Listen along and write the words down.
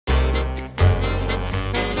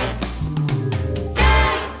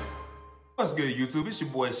What's good, YouTube? It's your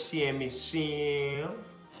boy Shammy Sham.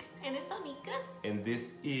 And it's Onika. And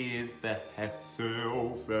this is the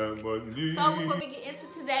Hassell Family. So before we get into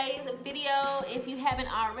today's video, if you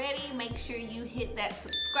haven't already, make sure you hit that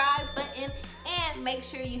subscribe button and make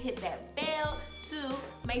sure you hit that bell to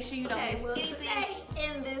make sure you don't miss anything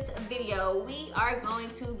in this video. We are going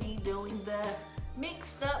to be doing the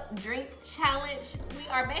mixed up drink challenge. We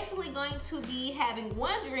are basically going to be having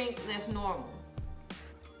one drink that's normal.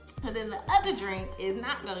 And then the other drink is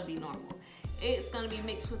not gonna be normal. It's gonna be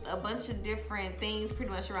mixed with a bunch of different things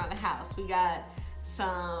pretty much around the house. We got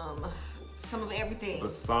some of everything.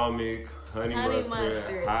 Balsamic, honey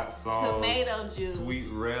mustard, hot sauce, tomato juice, sweet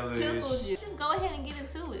relish, pickle juice. Just go ahead and get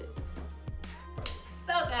into it.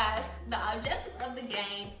 So guys, the objective of the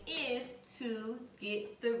game is to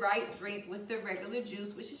get the right drink with the regular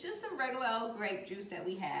juice, which is just some regular old grape juice that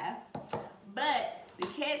we have. But the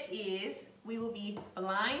catch is, we will be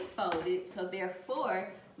blindfolded, so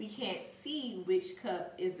therefore we can't see which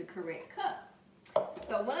cup is the correct cup.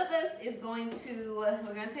 So one of us is going to,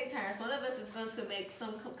 we're going to take turns. One of us is going to make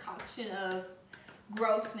some concoction of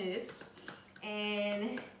grossness,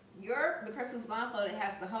 and the person who's blindfolded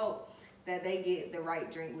has to hope that they get the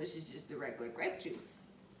right drink, which is just the regular grape juice.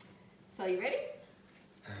 So you ready?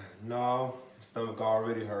 No, stomach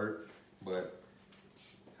already hurt, but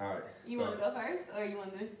all right. You want to go first, or you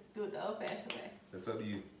want to do it the old-fashioned way? That's up to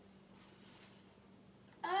you.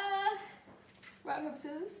 Rock, paper,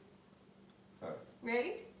 scissors. All right.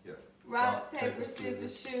 Ready? Yeah. Rock, paper,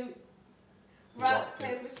 scissors, shoot. Rock,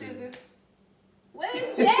 paper, scissors. What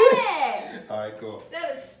is that? All right, cool. Is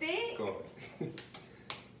that a stick? Cool.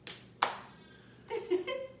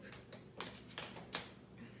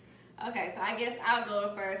 Okay, so I guess I'll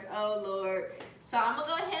go first. Oh, Lord. So I'm going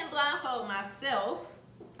to go ahead and blindfold myself.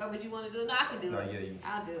 Or would you want to do it? No, I can do it. Yeah, you.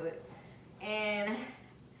 I'll do it. And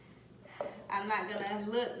I'm not going to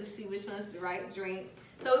look to see which one's the right drink.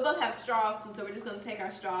 So we both have straws, too. So we're just going to take our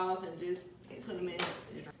straws and just put them in the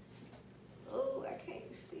drink. Oh, I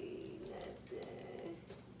can't see nothing.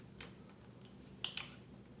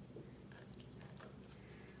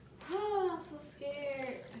 Oh, I'm so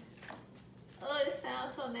scared. Oh, it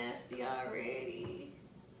sounds so nasty already.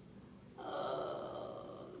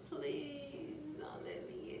 Oh, please don't let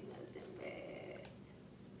me get nothing bad.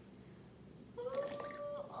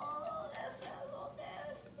 Oh, that sounds so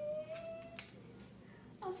nasty.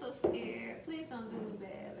 I'm so scared. Please don't do me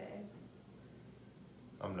bad, babe.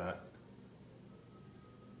 I'm not.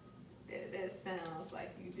 That sounds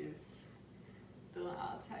like you just doing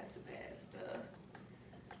all types of bad stuff.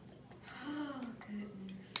 Oh,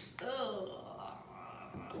 goodness. Oh,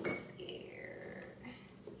 I'm so scared.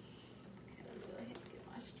 Okay, let me go ahead and get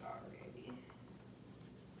my straw ready.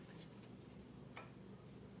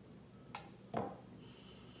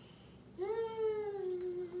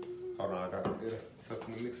 Hold on, I got to get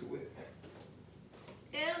something to mix it with.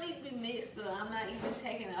 It don't need to be mixed up. I'm not even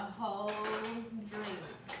taking a whole drink.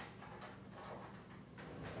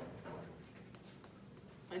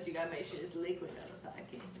 But you gotta make sure it's liquid though, so I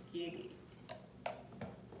can get it.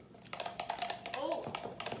 Oh,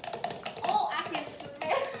 oh, I can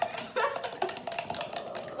smell.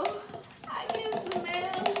 Oh, I can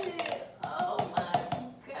smell it. Oh my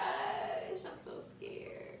gosh, I'm so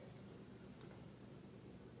scared.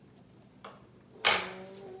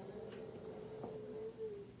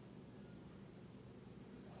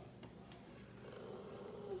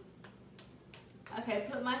 Okay,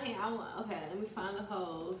 put my hand. Okay, let me find the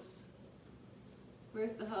hose.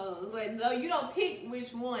 Where's the hose? Wait, no, you don't pick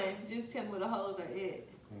which one. Just tell me where the holes are at.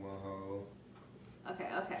 One hole. Okay,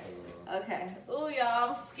 okay, okay. Ooh,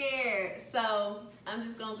 y'all, I'm scared. So I'm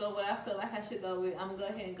just gonna go what I feel like I should go with. I'm gonna go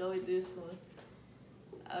ahead and go with this one.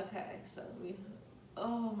 Okay, so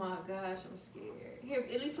oh my gosh, I'm scared. Here,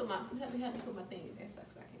 at least help me put my thing in there so I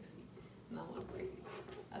can't see. And I wanna break it.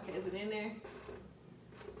 Okay, is it in there?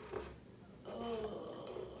 Oh.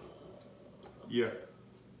 Yeah.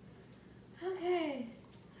 Okay.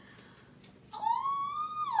 Oh!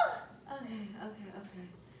 Okay.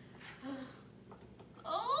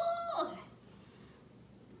 Oh! Okay.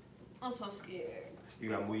 I'm so scared. You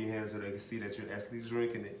gotta move your hands so they can see that you're actually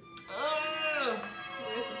drinking it. Where's the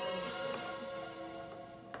thing?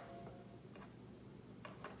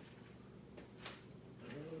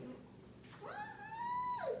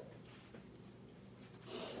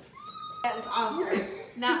 That was awkward.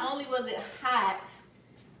 Not only was it hot,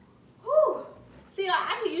 whew. See, like,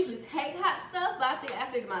 I can usually take hot stuff, but I think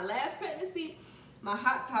after my last pregnancy, my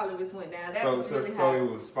hot tolerance went down. That was really hot. So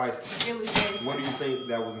it was spicy. It was very What do you think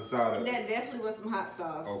that was inside of it? That definitely was some hot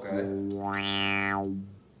sauce. Okay.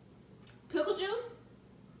 Pickle juice?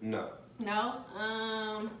 No. No.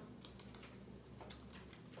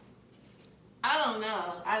 I don't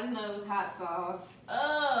know. I just know it was hot sauce.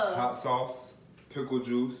 Oh. Hot sauce, pickle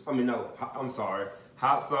juice. I mean, no, I'm sorry.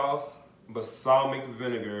 Hot sauce, balsamic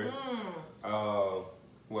vinegar,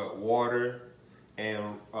 water,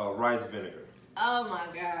 and rice vinegar. Oh my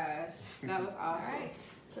gosh. That was all right.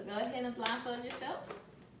 So go ahead and blindfold yourself.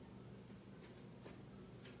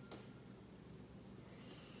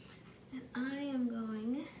 And I am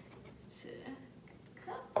going to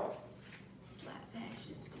cup, slide past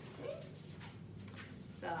your skin.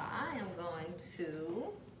 So I am going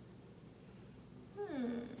to,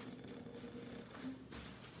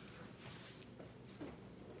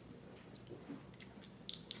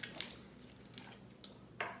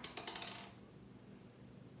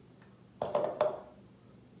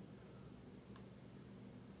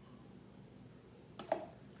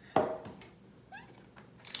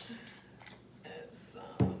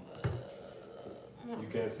 You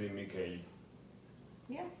can't see me, can you?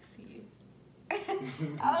 yeah, I can see you.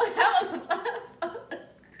 Oh, that was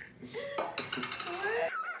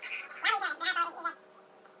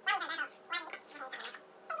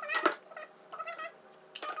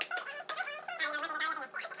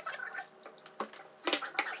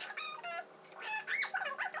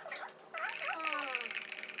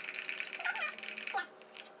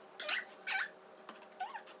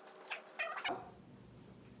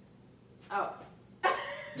oh.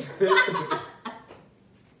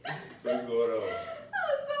 What's going on?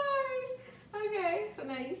 Oh, sorry. Okay, so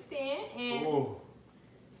now you stand and. Ooh.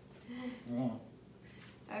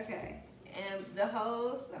 Okay, and the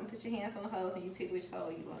hose. I'm gonna put your hands on the hose and you pick which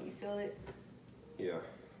hole you want. You feel it? Yeah.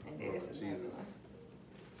 And there's another one.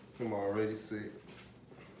 I'm already sick.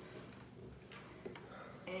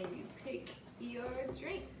 And you pick your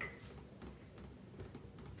drink.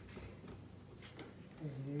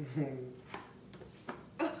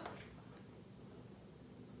 Gotta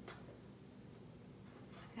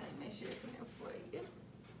make sure it's in there for you.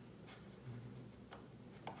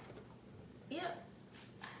 Yep.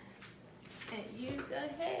 And you go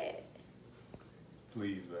ahead.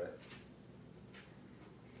 Please, man.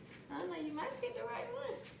 I don't know, you might pick the right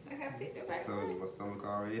one. I picked the right So one. my stomach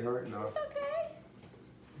already hurt now. It's okay.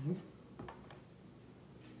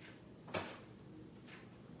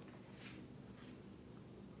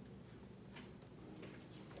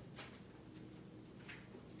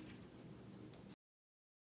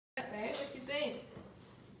 Okay, what you think?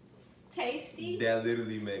 Tasty? That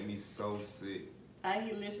literally made me so sick.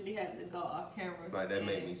 He literally had to go off camera. Like, that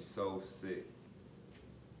made me so sick.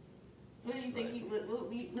 What do you think? What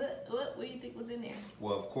do you think was in there?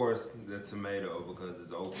 Well, of course, the tomato because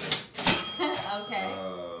it's open. Okay.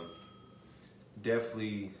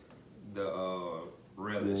 Definitely the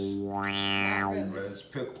relish. Not relish.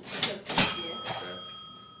 Relish pickle. Yes.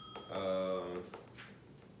 Okay.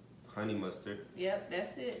 Honey mustard. Yep,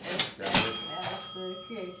 that's it. That's it. That's the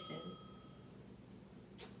creation.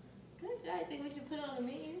 Good job. I think we should put it on the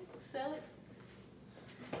menu. Sell it.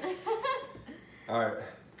 All right.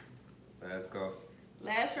 Let's go.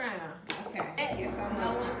 Last round. Okay. Yes,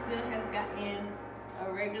 no one still has gotten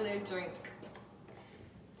a regular drink.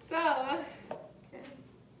 So, okay.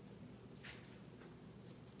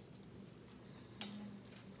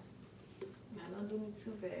 Now, don't do me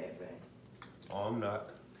too bad, but Oh, I'm not.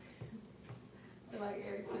 I feel like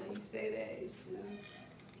every time you say that, it's just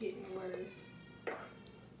getting worse. I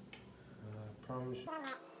promise you.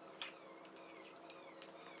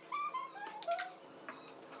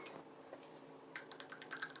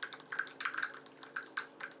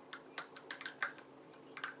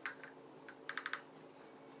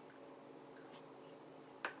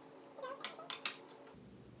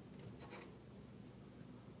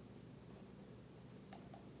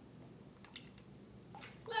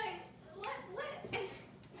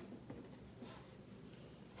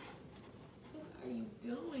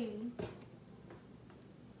 Doing?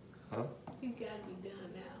 Huh? You gotta be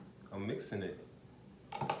done now. I'm mixing it.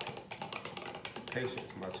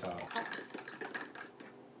 Patience, my child.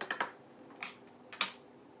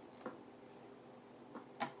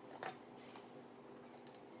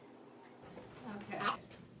 Okay.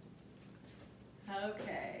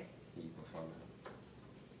 Okay.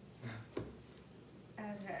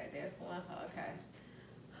 Okay, there's one. Okay.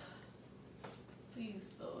 Please,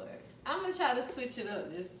 Lord. I'm gonna try to switch it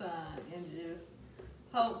up this time and just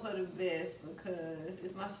hope for the best because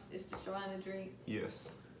it's the straw in the drink.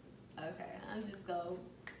 Yes. Okay, I'm just go,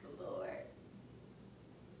 Lord.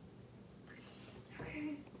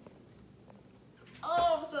 Okay.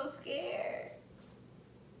 Oh, I'm so scared.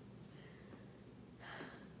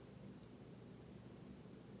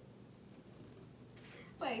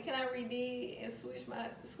 Like, can I redeem and switch my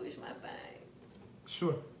thing?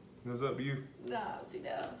 Sure. It's up to you. No, see,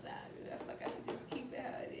 that don't sound good. I feel like I should just keep it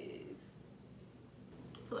how it is.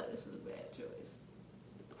 I feel like this is a bad choice.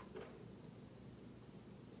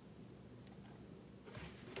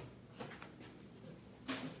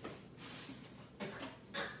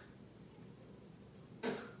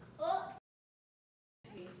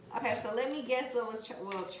 Okay, so let me guess what was.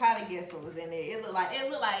 Try to guess what was in there. It looked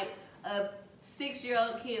like a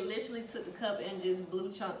 6-year-old kid literally took the cup and just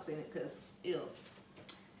blew chunks in it. Cause ew.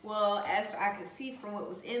 Well, as I could see from what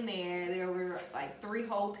was in there were like 3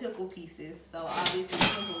 whole pickle pieces. So obviously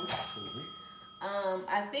pickles.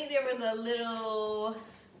 I think there was a little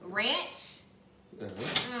ranch.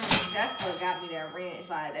 That's what got me that ranch.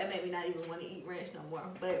 Like that made me not even want to eat ranch no more.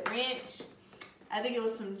 But ranch. I think it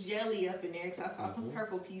was some jelly up in there because I saw some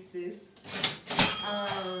purple pieces. Is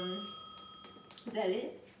that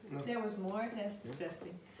it? No. There was more? That's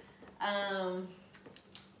disgusting. Try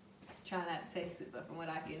not to taste it, but from what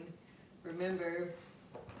I can remember,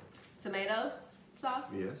 tomato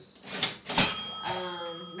sauce? Yes.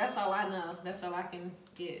 That's all I know. That's all I can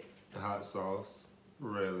get. Hot sauce,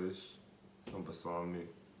 relish, some balsamic.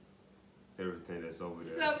 Everything that's over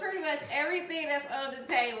there. So pretty much everything that's on the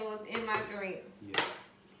table was in my drink. Yeah.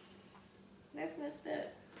 That's messed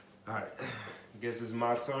up. Alright. Guess it's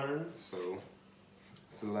my turn. So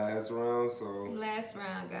it's the last round. So last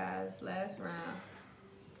round, guys. Last round.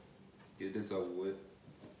 Get this over with.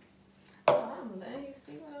 Oh, I'm letting you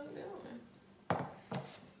see what I'm doing.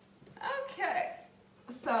 Okay.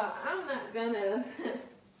 So I'm not gonna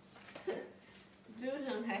do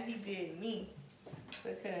him how he did me.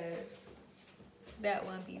 Because that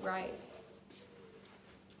wouldn't be right.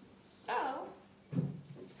 So,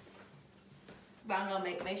 but I'm gonna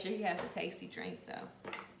make sure he has a tasty drink though.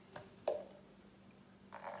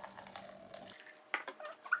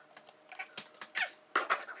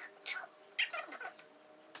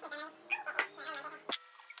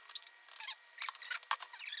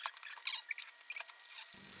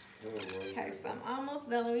 Okay, so I'm almost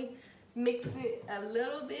done. Let me mix it a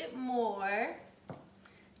little bit more.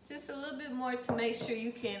 Just a little bit more to make sure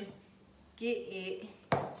you can get it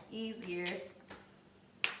easier,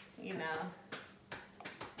 you know.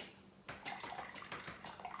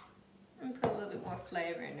 And put a little bit more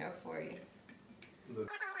flavor in there for you. Look.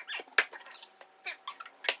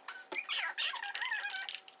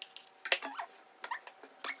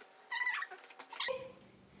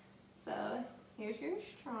 So here's your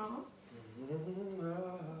straw.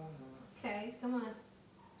 Okay, come on.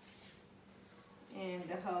 And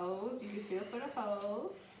the holes, you can feel for the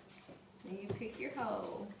holes. And you pick your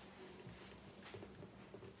hole.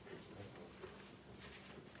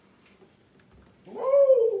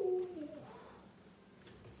 Woo!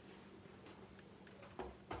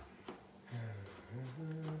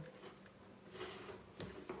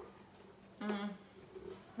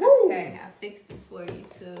 Okay, I fixed it for you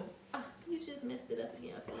too. Oh, you just messed it up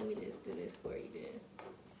again. Okay, let me just do this for you then.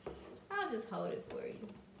 I'll just hold it for you.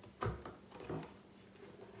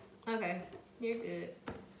 Okay, you're good.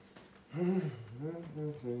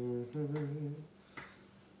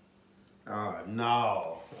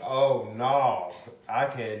 No. Oh, no. I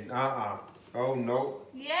can't. Oh, no.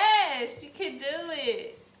 Yes, you can do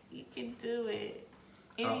it. You can do it.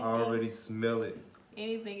 Anything, I already smell it.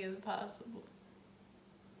 anything is possible.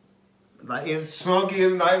 Like, it's chunky.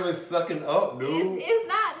 It's not even sucking up, dude. It's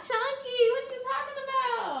not chunky. What are you talking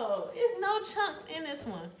about? There's no chunks in this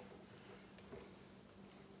one.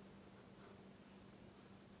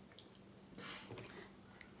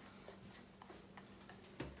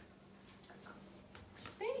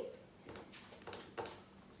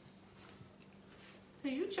 So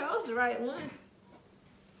you chose the right one.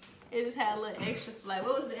 It just had a little extra flavor.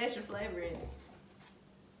 What was the extra flavor in it?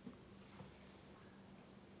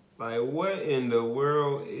 Like, what in the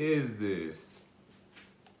world is this?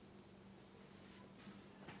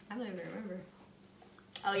 I don't even remember.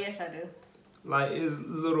 Oh, yes, I do. Like, it's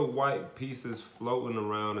little white pieces floating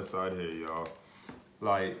around inside here, y'all.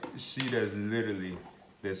 Like, she just literally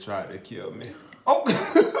just tried to kill me. Oh!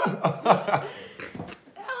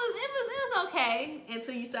 It was okay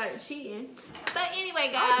until you started cheating. But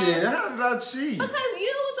anyway, guys. Yeah, how did I cheat? Because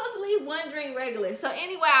you were supposed to leave one drink regular. So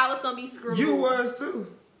anyway, I was going to be screwed. You was too.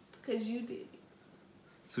 Because you did.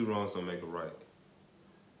 2 wrongs don't make a right.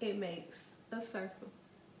 It makes a circle.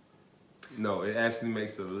 No, it actually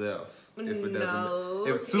makes a left. If it doesn't, No.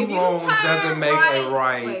 if 2 wrongs doesn't make a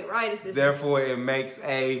right, wait, right is this therefore it makes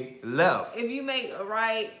a left. If you make a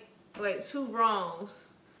right, wait, 2 wrongs.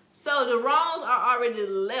 So the wrongs are already to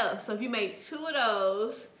the left. So if you make 2 of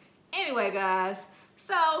those, anyway, guys.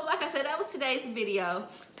 So, like I said, that was today's video.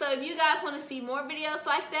 So if you guys want to see more videos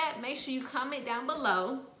like that, make sure you comment down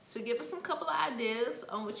below to give us some couple of ideas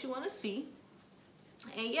on what you want to see.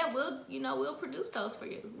 And yeah, we'll produce those for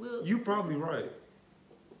you. You probably right.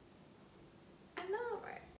 I know,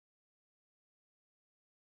 right?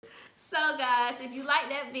 So guys, if you like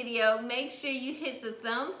that video, make sure you hit the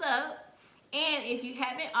thumbs up. And if you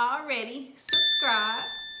haven't already, subscribe.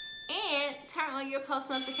 And turn on your post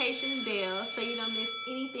notification bell so you don't miss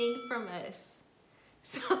anything from us.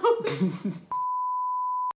 So,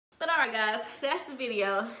 but alright guys, that's the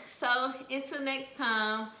video. So until next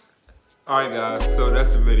time. Alright guys, so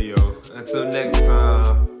that's the video. Until next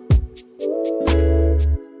time.